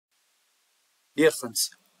Dear friends,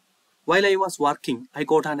 while I was working, I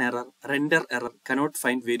got an error, render error, cannot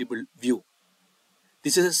find variable view.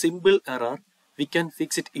 This is a simple error, we can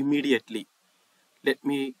fix it immediately. Let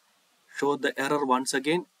me show the error once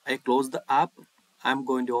again. I close the app, I'm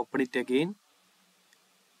going to open it again.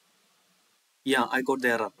 Yeah, I got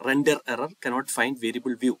the error, render error, cannot find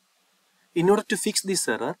variable view. In order to fix this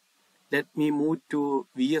error, let me move to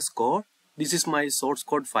VS Code. This is my source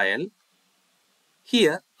code file.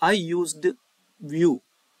 Here I used view,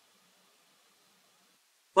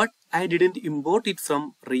 but I didn't import it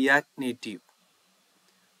from React Native.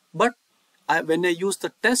 But when I use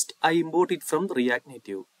the test, I import it from the React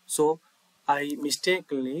Native. So I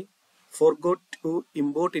mistakenly forgot to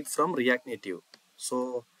import it from React Native.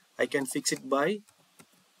 So I can fix it by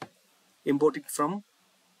import it from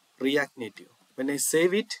React Native. When I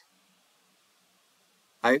save it,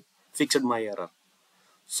 I fixed my error.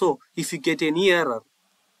 So if you get any error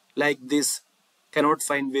like this, cannot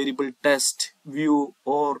find variable test, view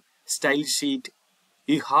or style sheet,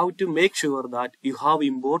 you have to make sure that you have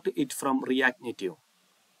imported it from React Native.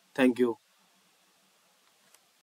 Thank you.